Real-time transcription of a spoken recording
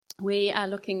We are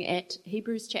looking at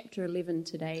Hebrews chapter 11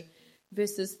 today,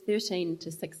 verses 13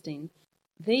 to 16.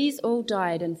 These all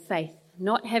died in faith,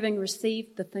 not having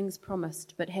received the things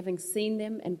promised, but having seen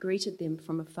them and greeted them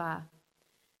from afar,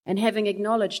 and having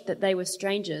acknowledged that they were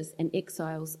strangers and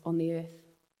exiles on the earth.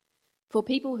 For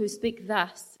people who speak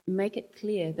thus make it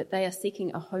clear that they are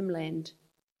seeking a homeland.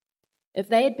 If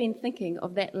they had been thinking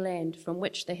of that land from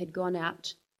which they had gone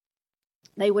out,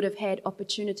 they would have had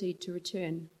opportunity to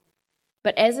return.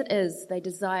 But as it is, they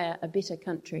desire a better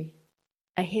country,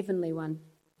 a heavenly one.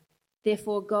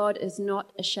 Therefore, God is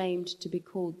not ashamed to be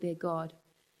called their God,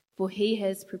 for he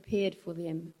has prepared for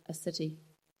them a city.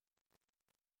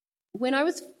 When I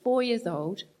was 4 years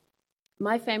old,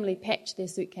 my family packed their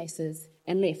suitcases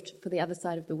and left for the other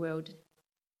side of the world,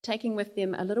 taking with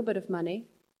them a little bit of money,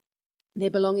 their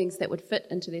belongings that would fit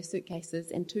into their suitcases,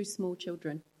 and 2 small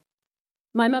children.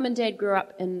 My mum and dad grew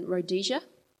up in Rhodesia,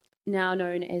 now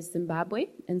known as Zimbabwe,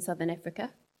 in southern Africa.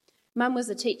 Mum was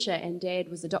a teacher and Dad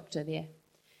was a doctor there.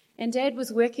 And Dad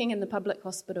was working in the public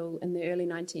hospital in the early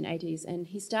 1980s, and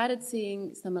he started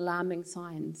seeing some alarming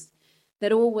signs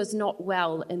that all was not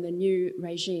well in the new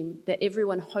regime that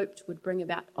everyone hoped would bring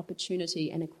about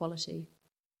opportunity and equality.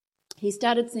 He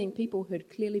started seeing people who had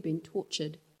clearly been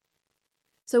tortured.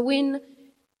 So when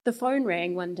the phone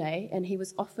rang one day and he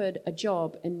was offered a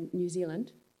job in New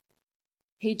Zealand,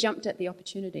 he jumped at the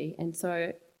opportunity, and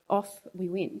so off we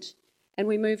went. And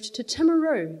we moved to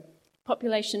Timaru,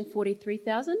 population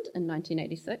 43,000 in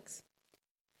 1986.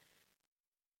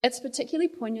 It's particularly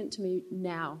poignant to me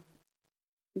now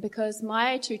because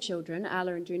my 2 children,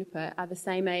 Arla and Juniper, are the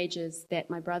same age as that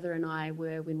my brother and I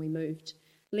were when we moved,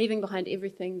 leaving behind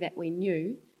everything that we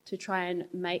knew to try and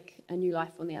make a new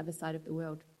life on the other side of the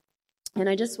world. And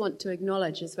I just want to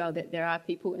acknowledge as well that there are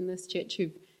people in this church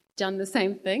who've done the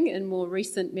same thing in more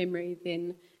recent memory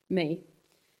than me.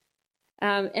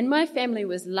 And my family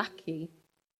was lucky.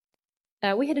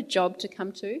 We had a job to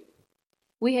come to.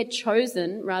 We had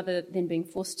chosen rather than being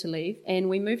forced to leave, and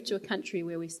we moved to a country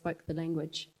where we spoke the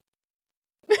language.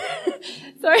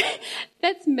 Sorry,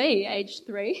 that's me, age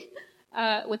 3,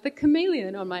 with a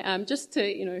chameleon on my arm, just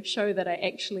to show that I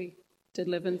actually did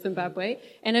live in Zimbabwe.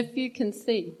 And if you can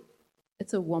see,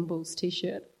 it's a Wombles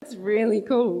t-shirt. It's really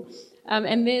cool.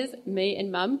 And there's me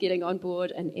and Mum getting on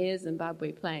board an Air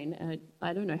Zimbabwe plane.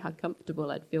 I don't know how comfortable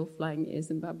I'd feel flying Air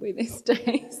Zimbabwe these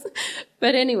days.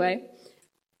 But anyway,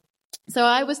 so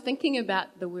I was thinking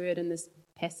about the word in this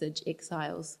passage,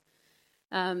 exiles.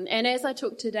 And as I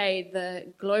talk today,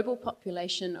 the global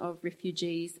population of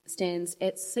refugees stands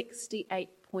at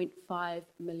 68.5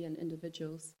 million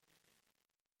individuals.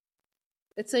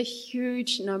 It's a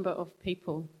huge number of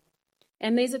people.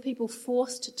 And these are people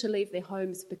forced to leave their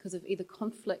homes because of either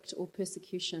conflict or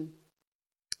persecution.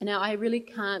 Now, I really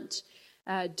can't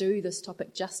do this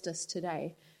topic justice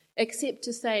today, except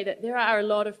to say that there are a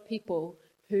lot of people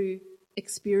who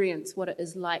experience what it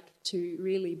is like to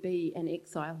really be an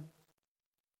exile.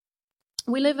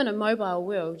 We live in a mobile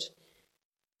world.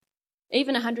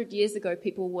 Even 100 years ago,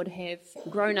 people would have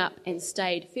grown up and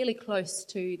stayed fairly close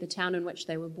to the town in which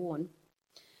they were born.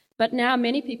 But now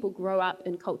many people grow up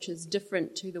in cultures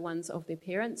different to the ones of their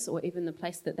parents or even the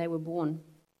place that they were born.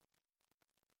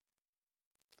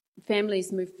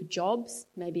 Families move for jobs,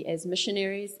 maybe as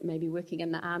missionaries, maybe working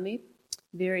in the army,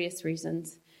 various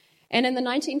reasons. And in the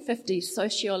 1950s,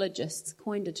 sociologists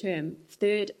coined a term,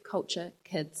 third culture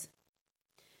kids.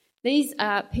 These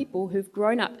are people who've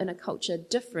grown up in a culture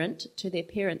different to their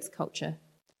parents' culture.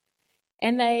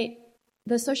 And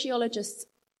the sociologists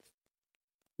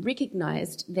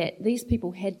recognised that these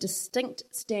people had distinct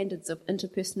standards of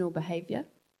interpersonal behaviour,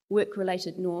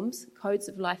 work-related norms, codes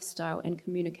of lifestyle and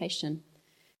communication.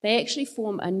 They actually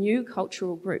form a new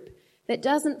cultural group that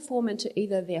doesn't form into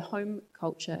either their home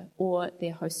culture or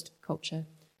their host culture,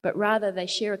 but rather they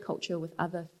share a culture with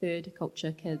other third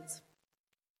culture kids.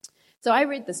 So I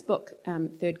read this book,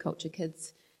 Third Culture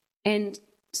Kids, and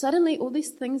suddenly all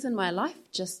these things in my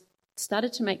life just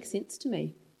started to make sense to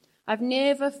me. I've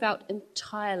never felt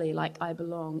entirely like I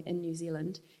belong in New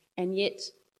Zealand, and yet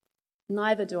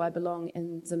neither do I belong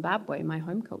in Zimbabwe, my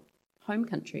home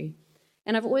country.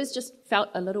 And I've always just felt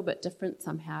a little bit different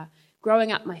somehow.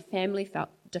 Growing up, my family felt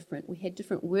different. We had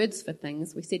different words for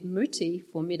things. We said muti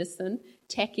for medicine,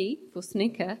 taki for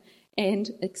sneaker,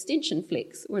 and extension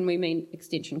flex when we mean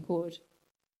extension cord.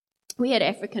 We had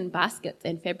African baskets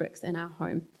and fabrics in our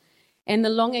home. And the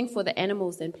longing for the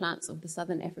animals and plants of the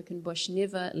southern African bush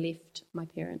never left my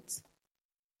parents.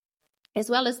 As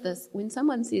well as this, when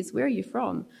someone says, "Where are you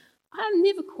from?" I'm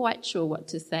never quite sure what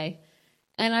to say.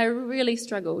 And I really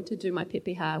struggle to do my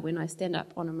pepeha when I stand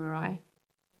up on a marae.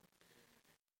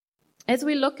 As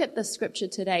we look at the scripture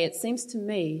today, it seems to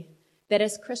me that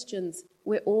as Christians,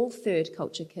 we're all third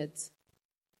culture kids.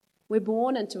 We're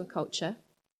born into a culture,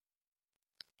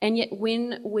 and yet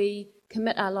when we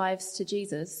commit our lives to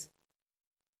Jesus,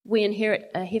 we inherit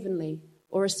a heavenly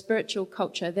or a spiritual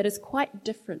culture that is quite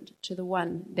different to the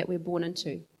one that we're born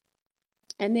into.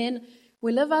 And then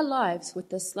we live our lives with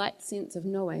this slight sense of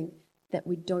knowing that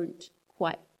we don't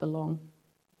quite belong.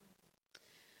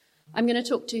 I'm going to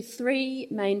talk to 3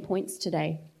 main points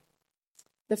today.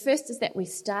 The first is that we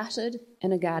started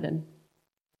in a garden.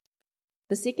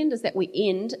 The second is that we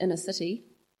end in a city.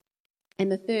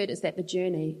 And the third is that the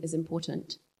journey is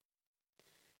important.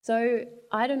 So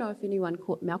I don't know if anyone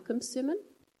caught Malcolm's sermon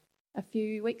a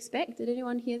few weeks back. Did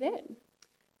anyone hear that?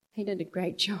 He did a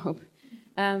great job.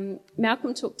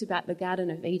 Malcolm talked about the Garden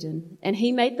of Eden, and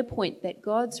he made the point that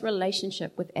God's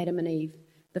relationship with Adam and Eve,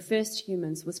 the first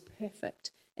humans, was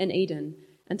perfect in Eden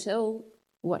until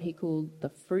what he called the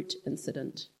fruit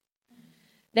incident.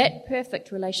 That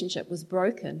perfect relationship was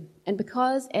broken, and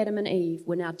because Adam and Eve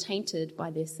were now tainted by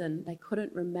their sin, they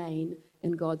couldn't remain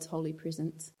in God's holy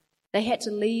presence. They had to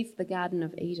leave the Garden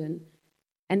of Eden,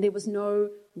 and there was no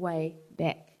way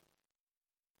back.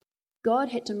 God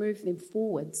had to move them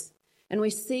forwards, and we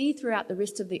see throughout the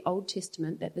rest of the Old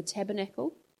Testament that the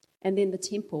tabernacle and then the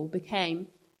temple became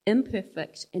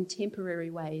imperfect and temporary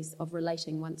ways of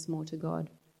relating once more to God.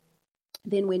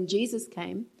 Then when Jesus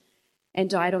came and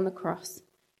died on the cross,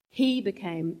 he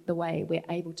became the way we're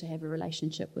able to have a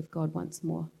relationship with God once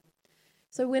more.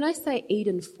 So when I say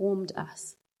Eden formed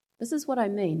us, this is what I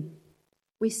mean.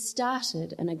 We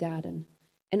started in a garden,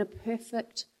 in a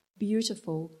perfect,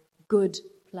 beautiful, good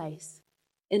place,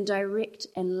 in direct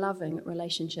and loving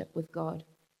relationship with God.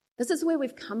 This is where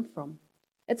we've come from.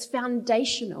 It's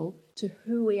foundational to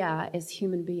who we are as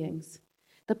human beings.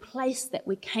 The place that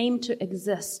we came to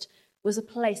exist was a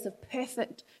place of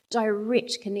perfect,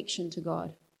 direct connection to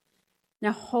God.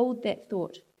 Now hold that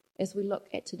thought as we look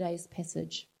at today's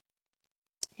passage.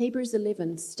 Hebrews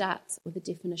 11 starts with a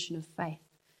definition of faith,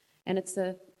 and it's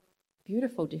a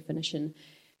beautiful definition.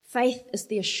 Faith is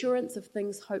the assurance of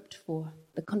things hoped for,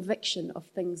 the conviction of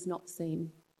things not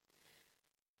seen.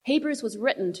 Hebrews was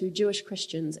written to Jewish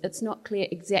Christians. It's not clear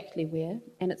exactly where,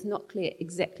 and it's not clear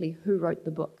exactly who wrote the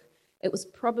book. It was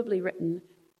probably written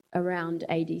around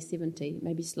AD 70,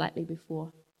 maybe slightly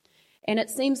before. And it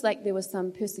seems like there was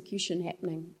some persecution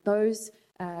happening. Those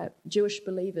Jewish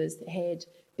believers had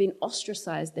been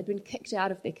ostracized. They'd been kicked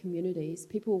out of their communities.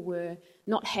 People were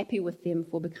not happy with them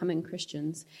for becoming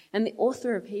Christians. And the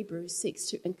author of Hebrews seeks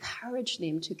to encourage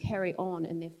them to carry on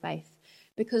in their faith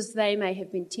because they may have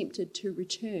been tempted to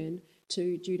return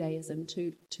to Judaism,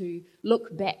 to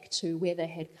look back to where they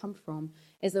had come from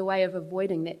as a way of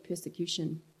avoiding that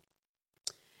persecution.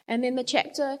 And then the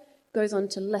chapter goes on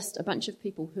to list a bunch of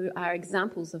people who are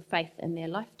examples of faith in their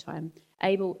lifetime.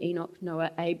 Abel, Enoch,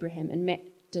 Noah, Abraham, and Matt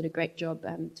did a great job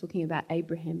talking about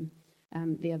Abraham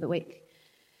the other week.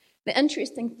 The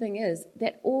interesting thing is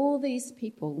that all these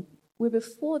people were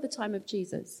before the time of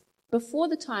Jesus, before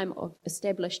the time of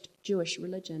established Jewish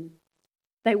religion.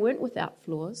 They weren't without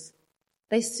flaws.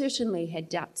 They certainly had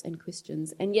doubts and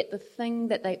questions, and yet the thing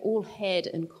that they all had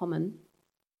in common,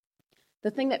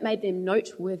 the thing that made them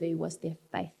noteworthy was their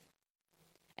faith.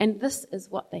 And this is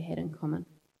what they had in common.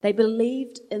 They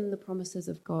believed in the promises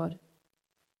of God,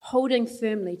 holding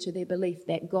firmly to their belief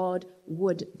that God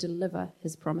would deliver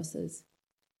his promises.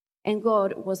 And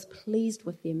God was pleased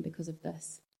with them because of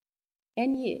this.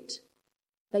 And yet,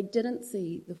 they didn't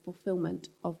see the fulfillment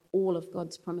of all of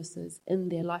God's promises in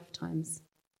their lifetimes.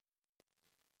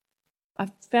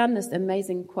 I've found this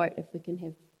amazing quote, if we can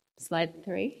have slide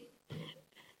 3,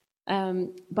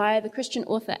 by the Christian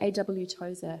author A.W.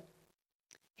 Tozer.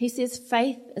 He says,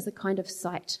 faith is a kind of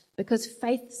sight because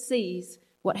faith sees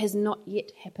what has not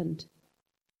yet happened.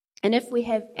 And if we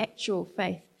have actual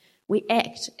faith, we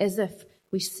act as if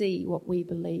we see what we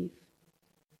believe.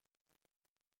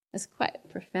 It's quite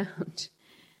profound.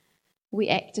 We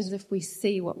act as if we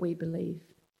see what we believe.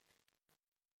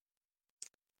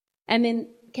 And then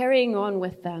carrying on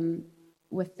with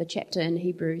the chapter in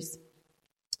Hebrews,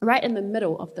 right in the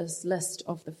middle of this list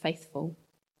of the faithful,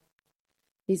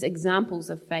 these examples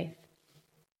of faith,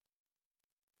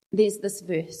 there's this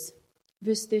verse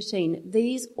 13,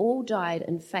 these all died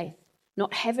in faith,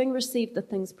 not having received the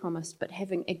things promised, but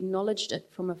having acknowledged it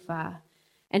from afar,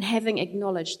 and having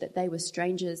acknowledged that they were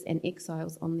strangers and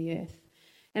exiles on the earth.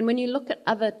 And when you look at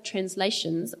other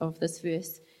translations of this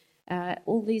verse,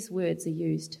 all these words are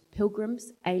used: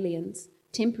 pilgrims, aliens,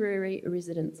 temporary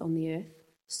residents on the earth,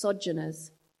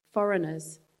 sojourners,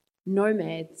 foreigners,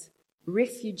 nomads,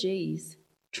 refugees,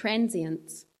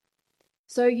 transients.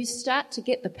 So you start to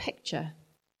get the picture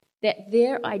that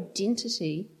their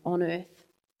identity on earth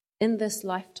in this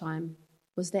lifetime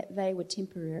was that they were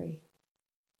temporary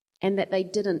and that they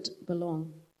didn't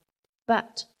belong,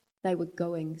 but they were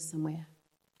going somewhere.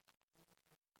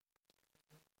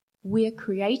 We're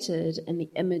created in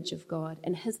the image of God,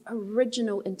 and his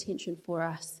original intention for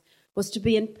us was to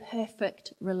be in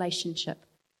perfect relationship,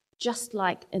 just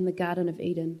like in the Garden of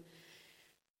Eden.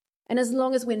 And as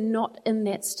long as we're not in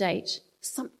that state,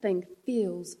 something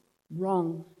feels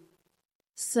wrong.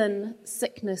 Sin,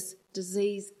 sickness,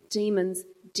 disease, demons,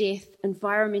 death,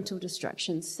 environmental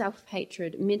destruction,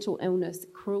 self-hatred, mental illness,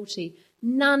 cruelty,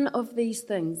 none of these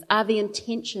things are the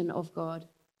intention of God.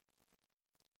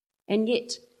 And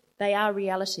yet, they are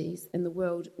realities in the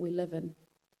world we live in,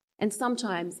 and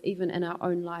sometimes even in our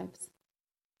own lives.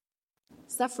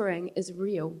 Suffering is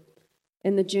real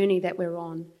in the journey that we're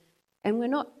on, and we're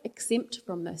not exempt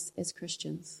from this as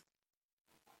Christians.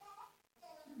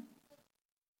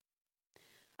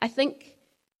 I think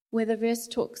where the verse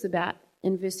talks about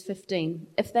in verse 15,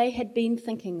 if they had been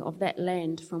thinking of that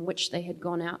land from which they had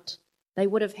gone out, they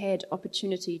would have had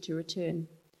opportunity to return.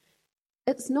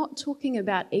 It's not talking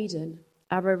about Eden,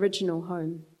 our original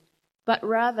home, but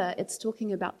rather it's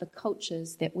talking about the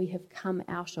cultures that we have come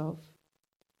out of.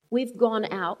 We've gone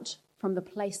out from the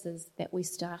places that we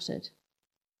started.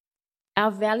 Our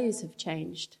values have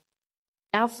changed.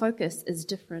 Our focus is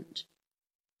different.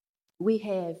 We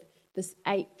have this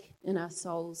ache in our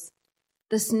souls,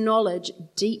 this knowledge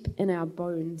deep in our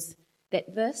bones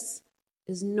that this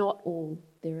is not all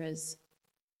there is.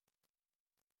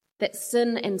 That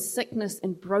sin and sickness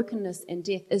and brokenness and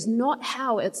death is not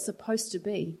how it's supposed to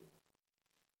be.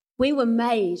 We were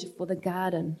made for the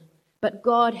garden, but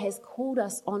God has called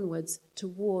us onwards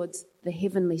towards the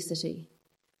heavenly city.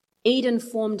 Eden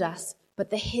formed us, but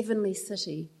the heavenly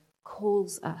city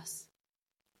calls us.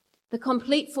 The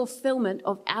complete fulfillment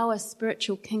of our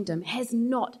spiritual kingdom has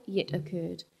not yet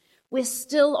occurred. We're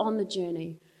still on the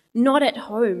journey, not at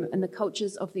home in the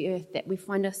cultures of the earth that we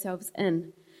find ourselves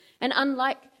in. And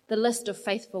unlike the list of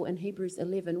faithful in Hebrews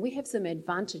 11, we have some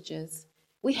advantages.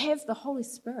 We have the Holy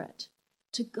Spirit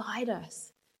to guide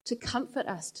us, to comfort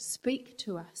us, to speak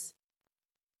to us.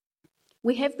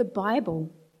 We have the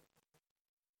Bible,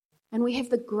 and we have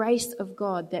the grace of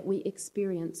God that we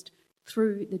experienced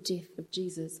through the death of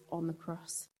Jesus on the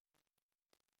cross.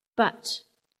 But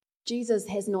Jesus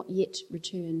has not yet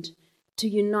returned to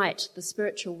unite the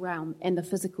spiritual realm and the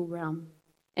physical realm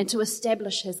and to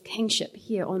establish his kingship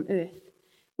here on earth.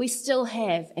 We still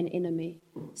have an enemy,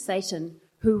 Satan,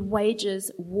 who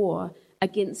wages war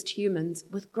against humans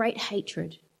with great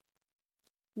hatred.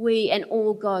 We and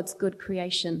all God's good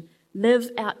creation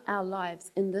live out our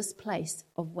lives in this place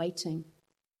of waiting,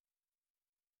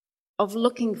 of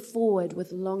looking forward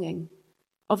with longing,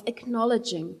 of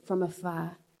acknowledging from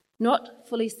afar, not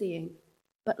fully seeing,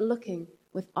 but looking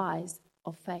with eyes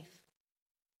of faith.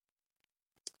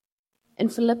 In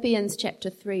Philippians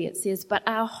chapter 3, it says, "But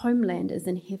our homeland is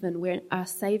in heaven, where our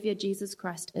Saviour Jesus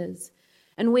Christ is,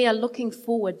 and we are looking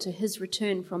forward to his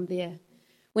return from there.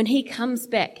 When he comes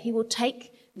back, he will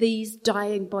take these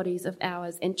dying bodies of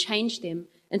ours and change them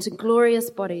into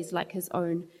glorious bodies like his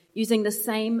own, using the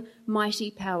same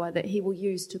mighty power that he will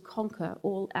use to conquer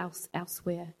all else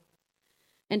elsewhere."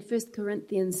 And 1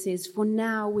 Corinthians says, "For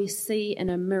now we see in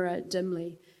a mirror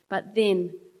dimly, but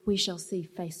then we shall see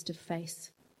face to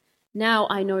face. Now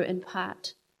I know in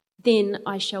part, then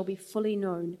I shall be fully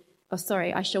known.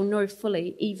 I shall know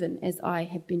fully, even as I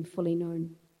have been fully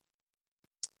known."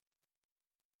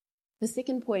 The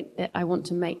second point that I want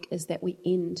to make is that we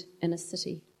end in a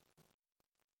city.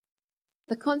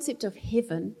 The concept of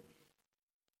heaven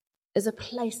is a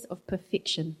place of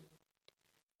perfection.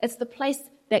 It's the place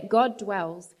that God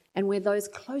dwells and where those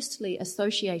closely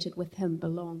associated with him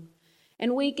belong.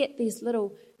 And we get these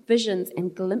little visions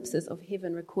and glimpses of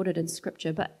heaven recorded in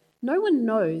Scripture, but no one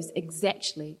knows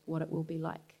exactly what it will be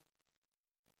like,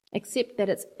 except that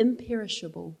it's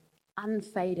imperishable,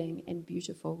 unfading, and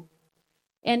beautiful.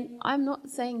 And I'm not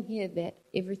saying here that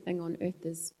everything on earth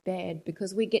is bad,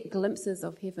 because we get glimpses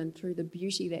of heaven through the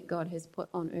beauty that God has put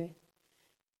on earth.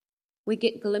 We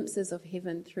get glimpses of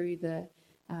heaven through the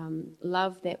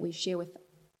love that we share with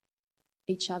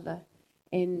each other,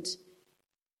 and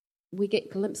we get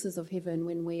glimpses of heaven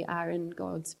when we are in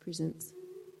God's presence.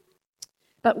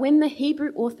 But when the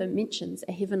Hebrew author mentions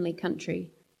a heavenly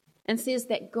country and says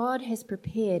that God has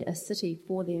prepared a city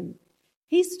for them,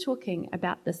 he's talking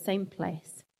about the same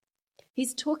place.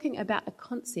 He's talking about a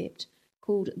concept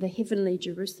called the heavenly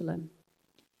Jerusalem.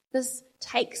 This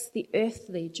takes the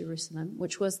earthly Jerusalem,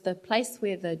 which was the place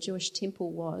where the Jewish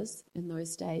temple was in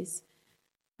those days,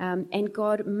 and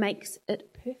God makes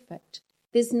it perfect.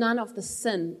 There's none of the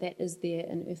sin that is there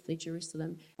in earthly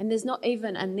Jerusalem, and there's not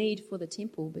even a need for the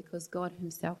temple because God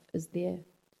himself is there.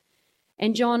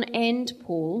 And John and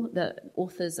Paul, the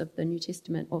authors of the New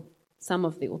Testament, or some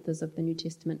of the authors of the New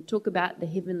Testament, talk about the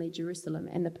heavenly Jerusalem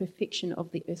and the perfection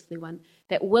of the earthly one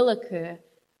that will occur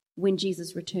when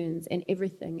Jesus returns and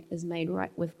everything is made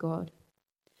right with God.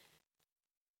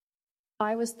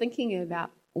 I was thinking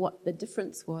about what the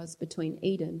difference was between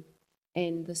Eden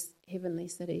and this heavenly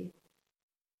city.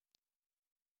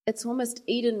 It's almost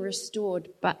Eden restored,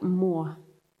 but more,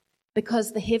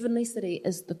 because the heavenly city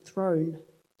is the throne,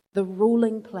 the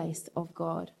ruling place of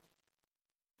God.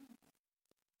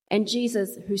 And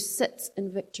Jesus, who sits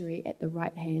in victory at the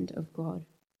right hand of God.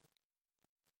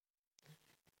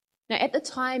 Now, at the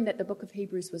time that the book of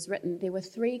Hebrews was written, there were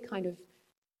three kind of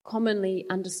commonly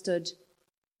understood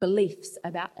beliefs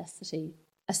about a city.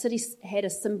 A city had a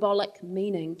symbolic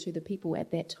meaning to the people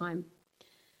at that time.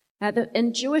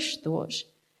 In Jewish thought,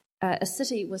 a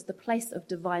city was the place of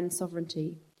divine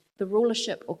sovereignty, the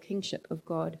rulership or kingship of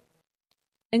God.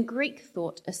 In Greek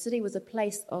thought, a city was a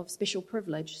place of special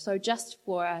privilege, so just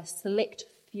for a select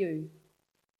few.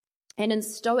 And in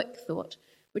Stoic thought,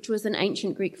 which was an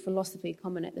ancient Greek philosophy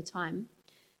common at the time,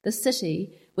 the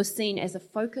city was seen as a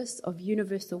focus of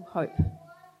universal hope.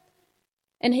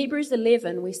 In Hebrews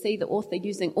 11, we see the author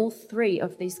using all three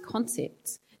of these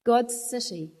concepts. God's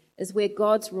city is where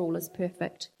God's rule is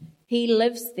perfect. He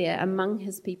lives there among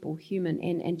his people, human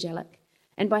and angelic.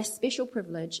 And by special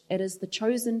privilege, it is the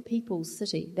chosen people's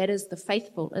city, that is the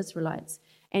faithful Israelites.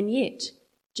 And yet,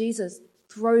 Jesus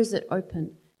throws it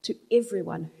open to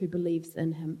everyone who believes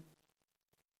in him.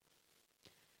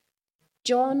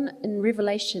 John, in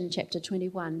Revelation chapter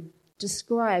 21,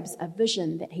 describes a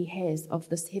vision that he has of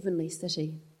this heavenly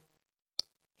city.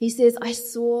 He says, I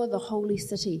saw the holy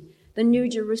city, the new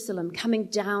Jerusalem, coming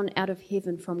down out of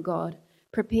heaven from God,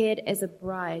 prepared as a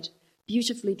bride,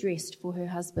 beautifully dressed for her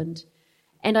husband.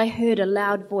 And I heard a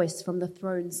loud voice from the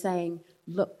throne saying,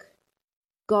 Look,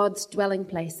 God's dwelling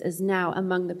place is now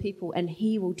among the people, and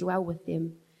he will dwell with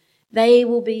them. They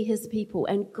will be his people,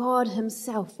 and God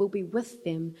himself will be with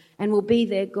them and will be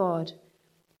their God.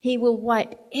 He will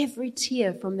wipe every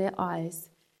tear from their eyes.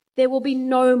 There will be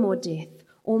no more death,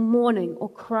 or mourning, or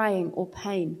crying, or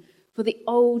pain, for the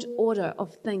old order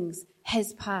of things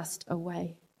has passed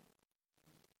away.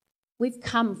 We've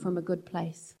come from a good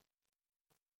place,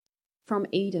 from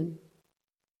Eden.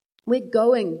 We're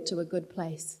going to a good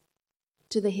place,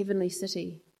 to the heavenly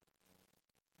city.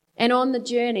 And on the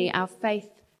journey, our faith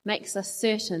makes us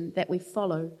certain that we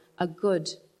follow a good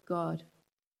God.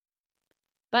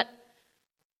 But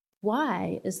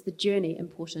why is the journey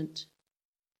important?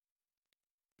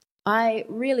 I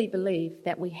really believe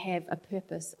that we have a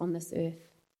purpose on this earth.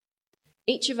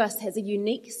 Each of us has a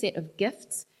unique set of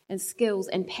gifts and skills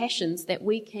and passions that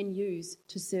we can use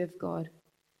to serve God.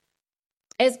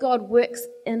 As God works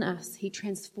in us, he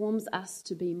transforms us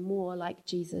to be more like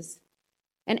Jesus.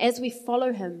 And as we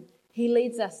follow him, he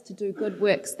leads us to do good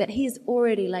works that he has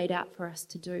already laid out for us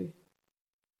to do.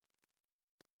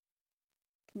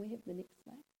 Can we have the next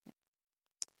slide?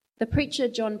 The preacher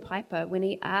John Piper, when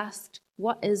he asked,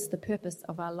 what is the purpose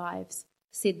of our lives,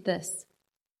 said this: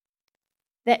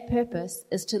 that purpose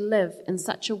is to live in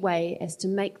such a way as to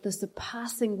make the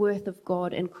surpassing worth of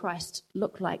God in Christ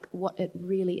look like what it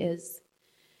really is.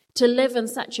 To live in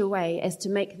such a way as to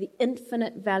make the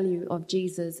infinite value of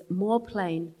Jesus more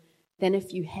plain than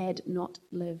if you had not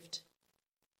lived.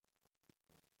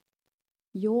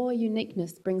 Your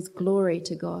uniqueness brings glory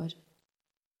to God.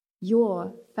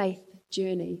 Your faith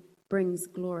journey brings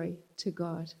glory to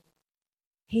God.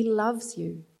 He loves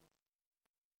you.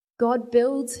 God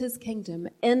builds his kingdom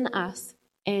in us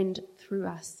and through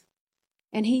us.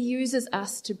 And he uses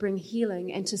us to bring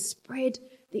healing and to spread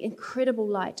the incredible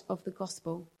light of the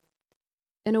gospel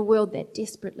in a world that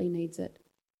desperately needs it.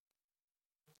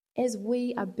 As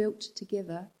we are built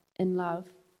together in love,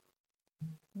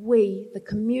 we, the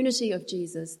community of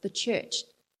Jesus, the church,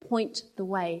 point the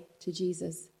way to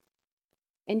Jesus.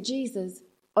 And Jesus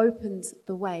opens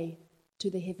the way to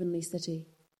the heavenly city.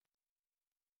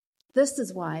 This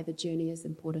is why the journey is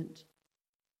important.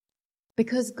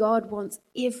 Because God wants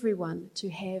everyone to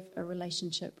have a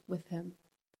relationship with him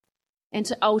and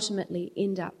to ultimately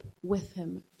end up with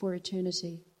him for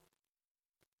eternity.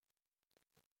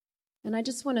 And I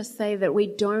just want to say that we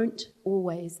don't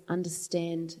always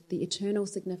understand the eternal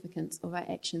significance of our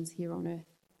actions here on earth.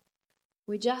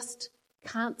 We just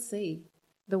can't see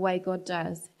the way God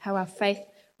does, how our faith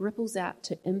ripples out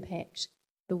to impact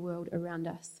the world around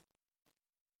us.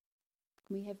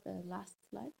 Can we have the last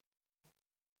slide?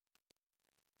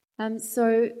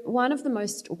 So one of the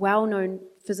most well-known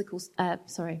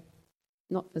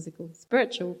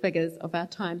spiritual figures of our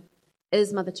time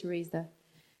is Mother Teresa,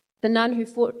 the nun who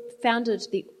founded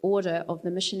the Order of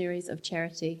the Missionaries of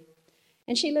Charity.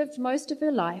 And she lived most of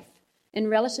her life in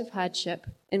relative hardship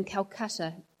in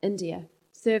Calcutta, India,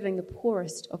 serving the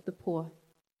poorest of the poor.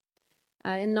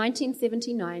 In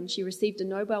 1979, she received a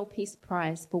Nobel Peace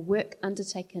Prize for work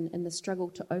undertaken in the struggle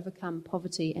to overcome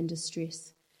poverty and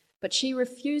distress. But she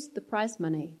refused the prize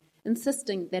money,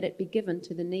 insisting that it be given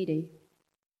to the needy.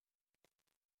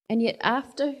 And yet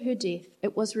after her death,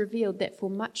 it was revealed that for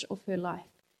much of her life,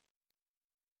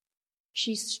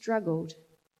 she struggled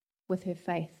with her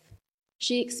faith.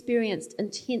 She experienced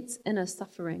intense inner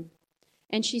suffering,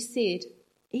 and she said,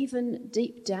 "Even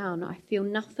deep down, I feel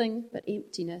nothing but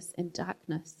emptiness and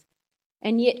darkness."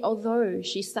 And yet, although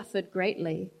she suffered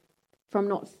greatly from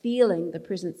not feeling the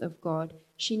presence of God,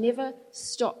 she never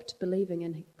stopped believing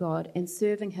in God and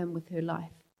serving him with her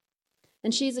life.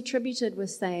 And she is attributed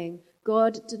with saying,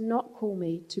 "God did not call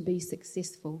me to be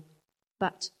successful,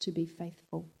 but to be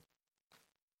faithful."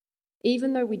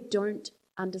 Even though we don't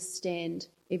understand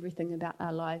everything about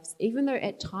our lives, even though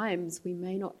at times we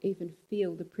may not even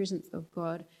feel the presence of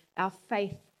God, our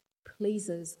faith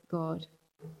pleases God.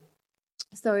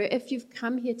 So if you've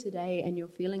come here today and you're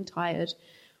feeling tired,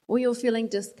 or you're feeling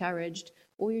discouraged,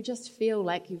 or you just feel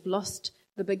like you've lost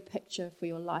the big picture for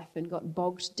your life and got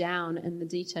bogged down in the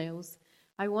details,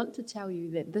 I want to tell you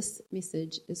that this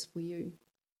message is for you.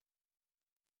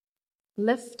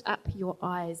 Lift up your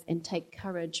eyes and take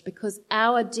courage, because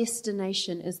our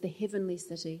destination is the heavenly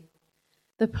city,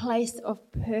 the place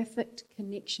of perfect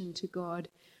connection to God,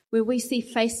 where we see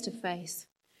face to face,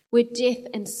 where death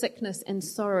and sickness and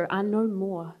sorrow are no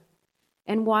more.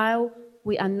 And while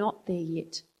we are not there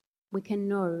yet, we can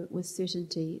know with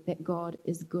certainty that God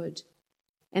is good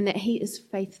and that he is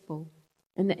faithful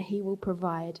and that he will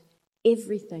provide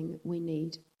everything we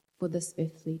need for this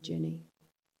earthly journey.